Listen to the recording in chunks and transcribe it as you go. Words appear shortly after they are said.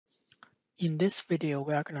In this video,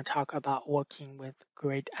 we are going to talk about working with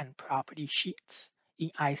grid and property sheets in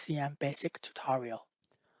ICM basic tutorial.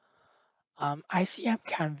 ICM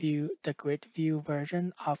can view the grid view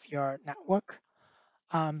version of your network.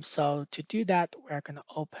 So to do that, we're going to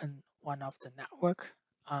open one of the network.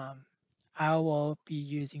 I will be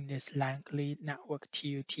using this Langley network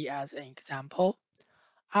TUT as an example.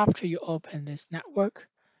 After you open this network,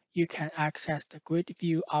 you can access the grid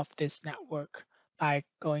view of this network by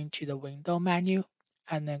going to the window menu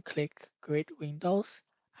and then click grid windows.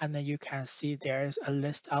 And then you can see there is a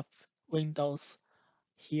list of windows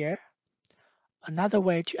here. Another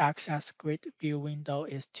way to access grid view window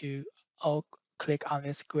is to click on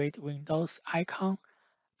this grid windows icon,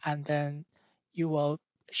 and then you will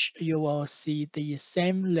see the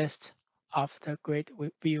same list of the grid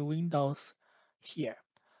view windows here.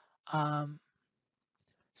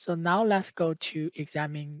 So now let's go to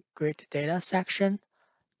examine grid data section.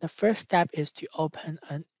 The first step is to open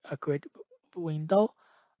a grid window.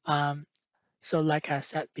 So like I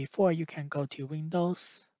said before, you can go to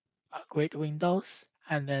Windows, Grid Windows,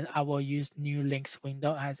 and then I will use New Links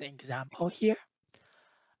window as an example here.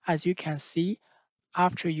 As you can see,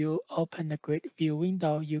 after you open the grid view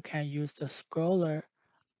window, you can use the scroller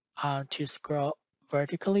to scroll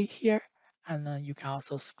vertically here, and then you can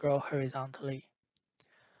also scroll horizontally.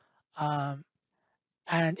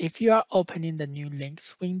 And if you are opening the new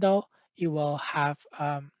links window, you will have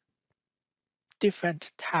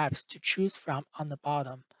different tabs to choose from on the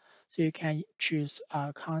bottom. So you can choose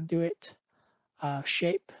conduit,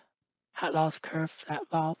 shape, head loss curve, flat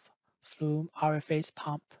valve, flume, RFA's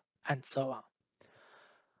pump, and so on.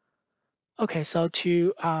 Okay, so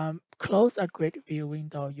to close a grid view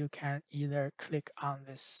window, you can either click on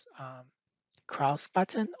this cross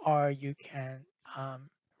button, or you can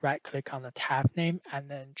right click on the tab name and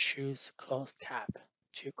then choose close tab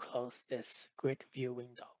to close this grid view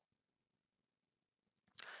window.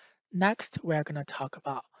 Next, we're going to talk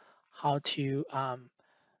about how to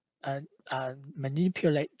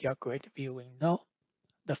manipulate your grid view window.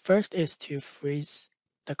 The first is to freeze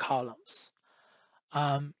the columns.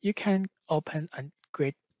 You can open a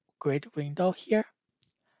grid window here,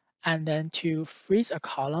 and then to freeze a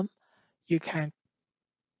column, you can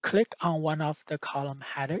click on one of the column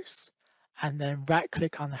headers, and then right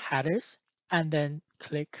click on the headers, and then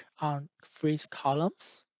click on freeze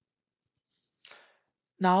columns.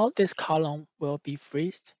 Now this column will be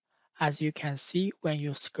freezed. As you can see, when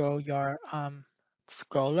you scroll your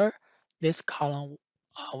scroller, this column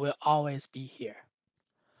will always be here.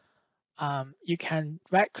 You can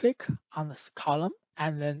right click on this column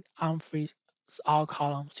and then unfreeze all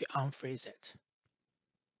columns to unfreeze it.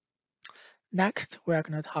 Next, we're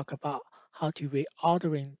going to talk about how to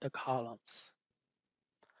reordering the columns.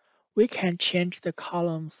 We can change the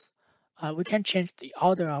columns. We can change the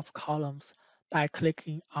order of columns by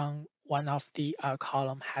clicking on one of the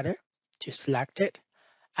column header to select it,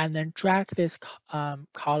 and then drag this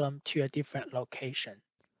column to a different location,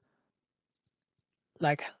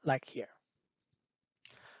 like here.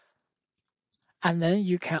 And then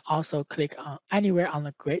you can also click on anywhere on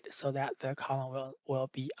the grid so that the column will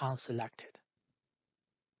be unselected.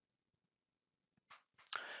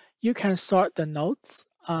 You can sort the nodes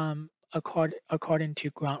according to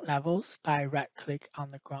ground levels by right-click on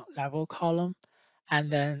the ground level column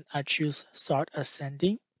and then choose Sort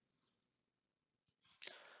Ascending.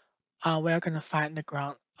 We're going to find the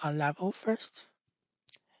ground level first.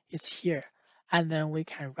 It's here. And then we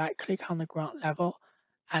can right-click on the ground level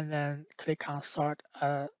and then click on Sort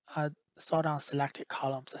on Selected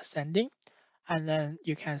Columns Ascending. And then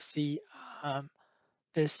you can see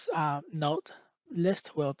this node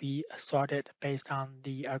list will be sorted based on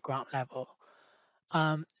the ground level.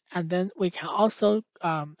 And then we can also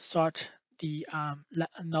sort the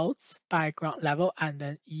nodes by ground level and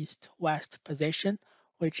then east-west position,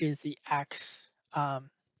 which is the X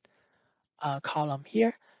column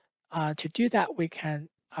here. To do that, we can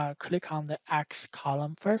click on the X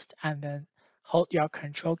column first and then hold your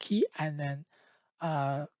Control key and then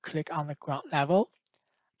click on the ground level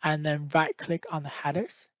and then right click on the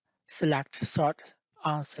headers, select Sort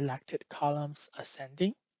on Selected Columns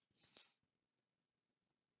Ascending.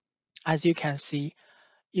 As you can see,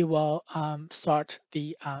 it will sort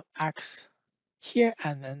the X here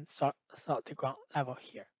and then sort the ground level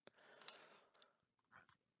here.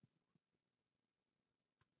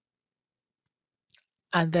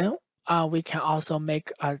 And then we can also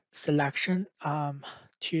make a selection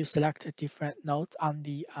to select different nodes on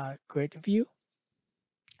the grid view.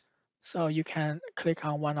 So you can click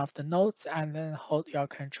on one of the nodes and then hold your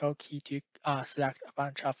Control key to select a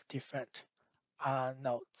bunch of different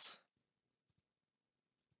nodes.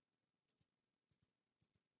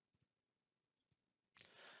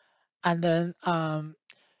 And then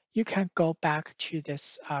you can go back to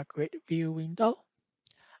this grid view window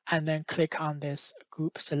and then click on this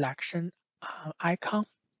group selection icon.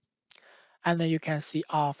 And then you can see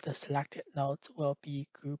all of the selected nodes will be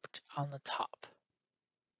grouped on the top.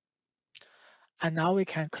 And now we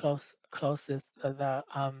can close the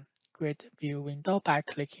grid view window by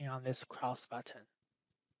clicking on this cross button.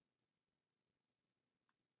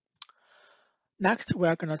 Next,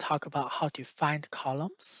 we're going to talk about how to find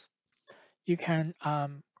columns. You can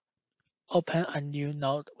open a new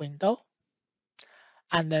node window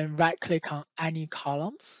and then right click on any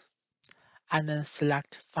columns and then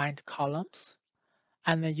select find columns.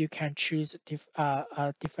 And then you can choose different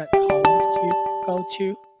columns to go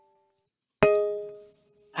to.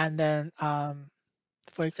 And then,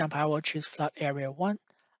 for example, I will choose flood area 1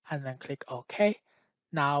 and then click OK.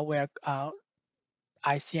 Now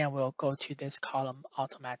ICM will go to this column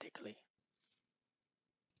automatically.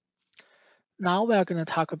 Now we're going to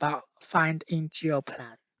talk about find in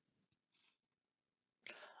GeoPlan.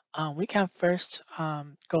 We can first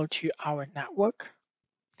go to our network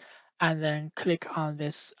and then click on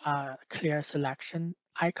this clear selection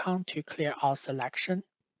icon to clear all selection.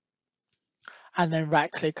 And then right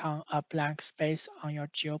click on a blank space on your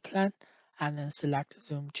GeoPlan and then select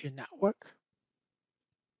zoom to network.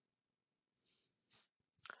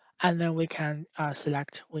 And then we can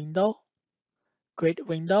select window, grid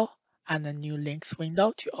window, and a new links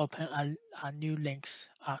window to open a new links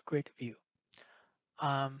grid view.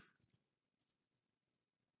 And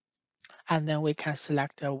then we can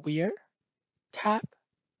select the Where tab.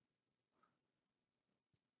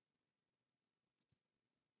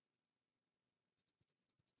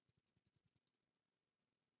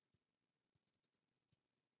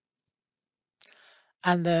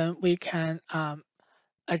 And then we can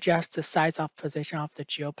adjust the size of position of the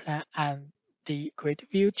GeoPlan and the grid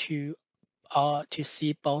view to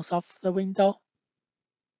see both of the window.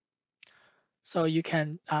 So you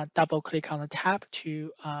can double click on the tab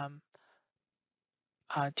to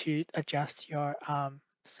adjust your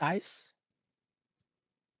size.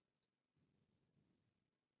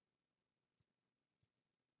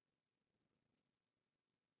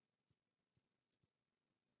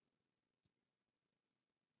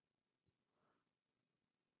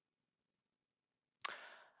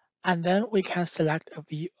 And then we can select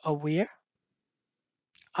a Where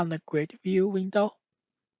on the grid view window.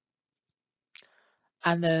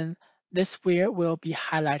 And then this Where will be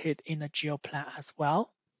highlighted in the GeoPlan as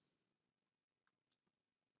well.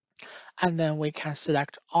 And then we can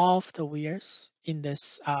select all of the Wheres in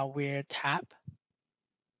this Where tab.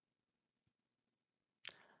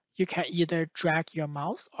 You can either drag your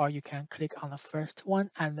mouse or you can click on the first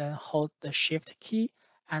one and then hold the Shift key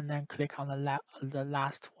and then click on the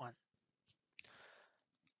last one.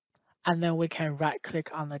 And then we can right click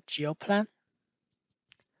on the GeoPlan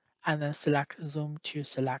and then select zoom to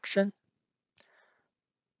selection.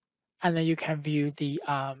 And then you can view the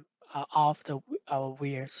all of the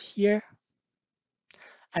Wheres here.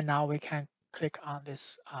 And now we can click on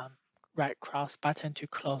this right cross button to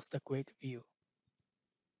close the grid view.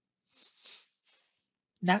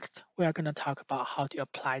 Next, we are going to talk about how to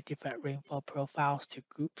apply different rainfall profiles to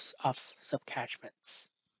groups of subcatchments.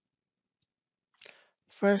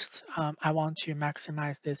 First, I want to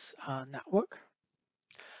maximize this network.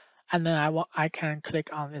 And then I can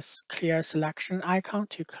click on this clear selection icon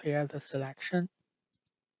to clear the selection.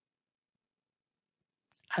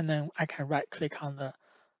 And then I can right click on the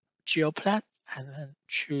GeoPlan and then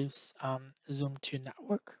choose zoom to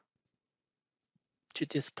network to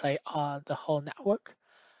display the whole network.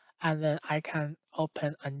 And then I can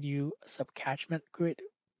open a new subcatchment grid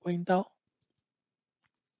window.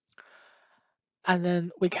 And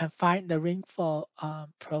then we can find the rainfall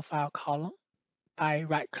profile column by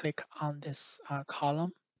right click on this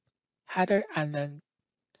column header and then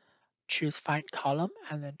choose find column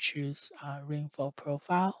and then choose rainfall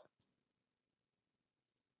profile.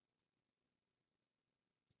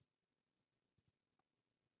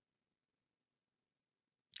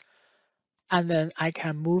 And then I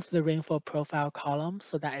can move the rainfall profile column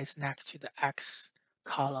so that it's next to the X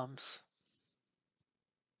columns.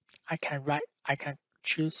 I can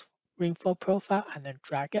choose rainfall profile and then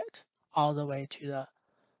drag it all the way to the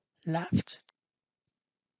left.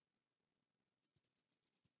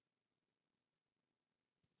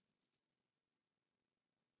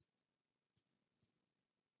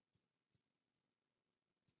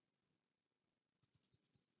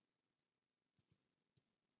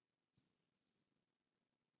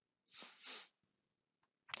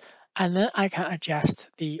 And then I can adjust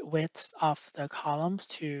the width of the columns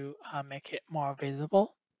to make it more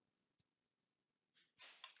visible.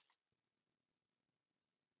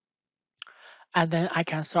 And then I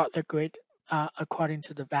can sort the grid according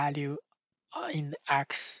to the value in the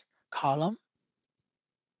X column.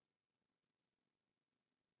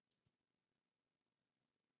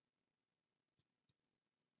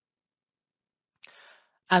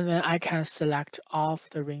 And then I can select all of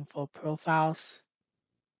the rainfall profiles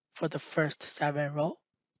for the first 7 rows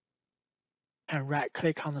and right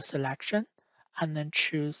click on the selection and then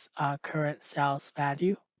choose current sales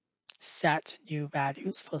value, set new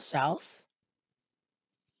values for sales.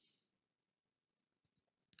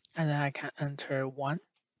 And then I can enter 1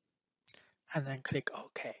 and then click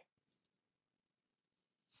OK.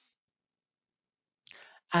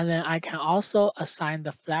 And then I can also assign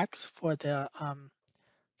the flags for the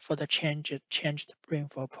changed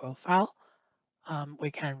rainfall profile.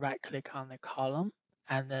 We can right click on the column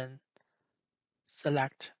and then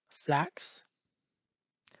select flags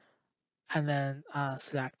and then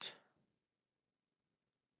select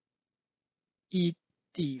ED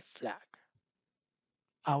flag.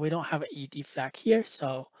 We don't have an ED flag here,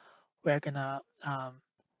 so we're gonna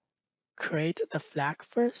create the flag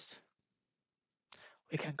first.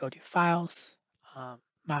 We can go to Files,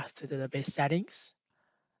 Master Database Settings,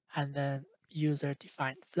 and then User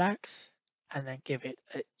Defined Flags, and then give it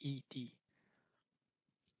an ED.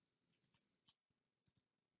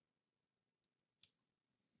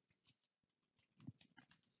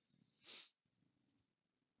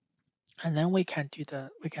 And then we can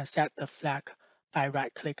set the flag by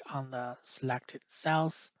right click on the selected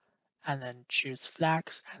cells and then choose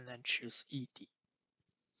flags and then choose ED.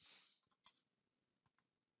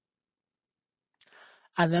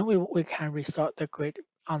 And then we can resort the grid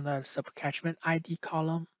on the subcatchment ID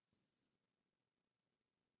column.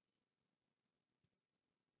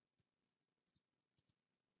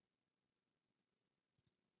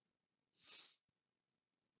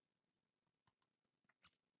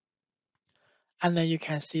 And then you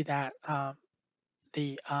can see that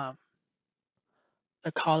the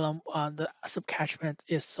column, the subcatchment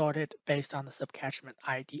is sorted based on the subcatchment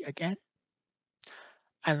ID again.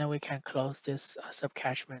 And then we can close this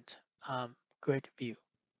subcatchment grid view.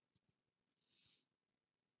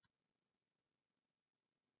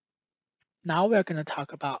 Now we're going to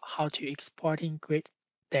talk about how to exporting grid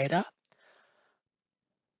data.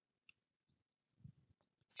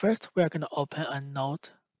 First, we're going to open a node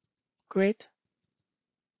grid.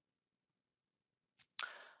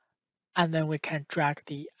 And then we can drag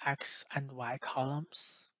the X and Y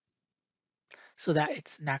columns so that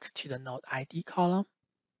it's next to the node ID column.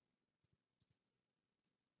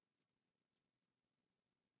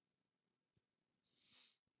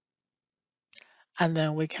 And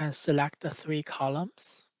then we can select the 3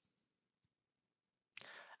 columns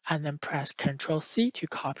and then press Ctrl C to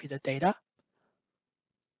copy the data.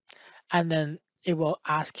 And then it will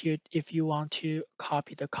ask you if you want to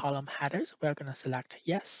copy the column headers. We're going to select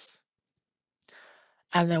yes.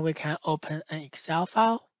 And then we can open an Excel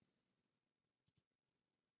file.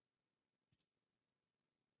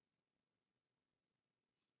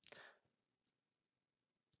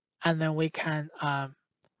 And then we can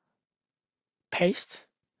paste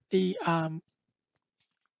the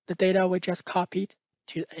data we just copied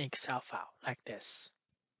to an Excel file like this.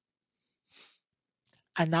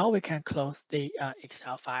 And now we can close the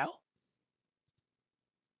Excel file.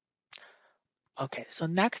 Okay, so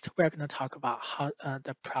next we're going to talk about how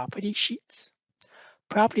the property sheets.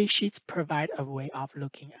 Property sheets provide a way of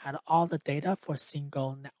looking at all the data for a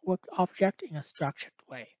single network object in a structured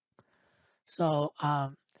way. So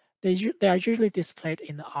they are usually displayed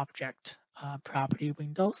in the object property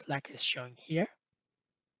windows like it's showing here.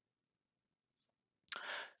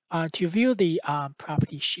 To view the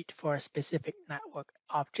property sheet for a specific network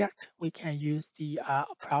object, we can use the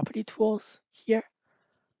property tools here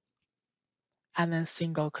and then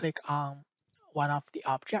single click on one of the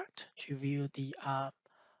object to view the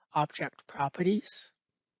object properties.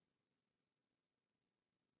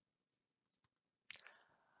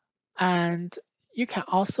 And you can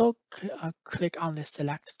also click on the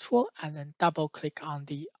select tool and then double click on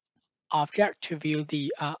the object to view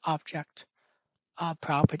the object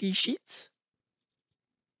property sheets.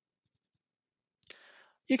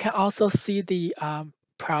 You can also see the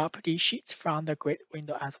property sheets from the grid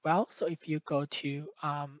window as well. So if you go to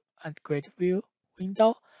a grid view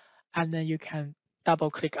window, and then you can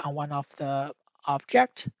double click on one of the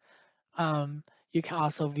object, you can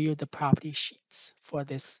also view the property sheets for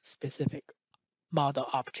this specific model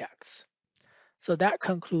objects. So that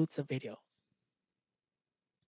concludes the video.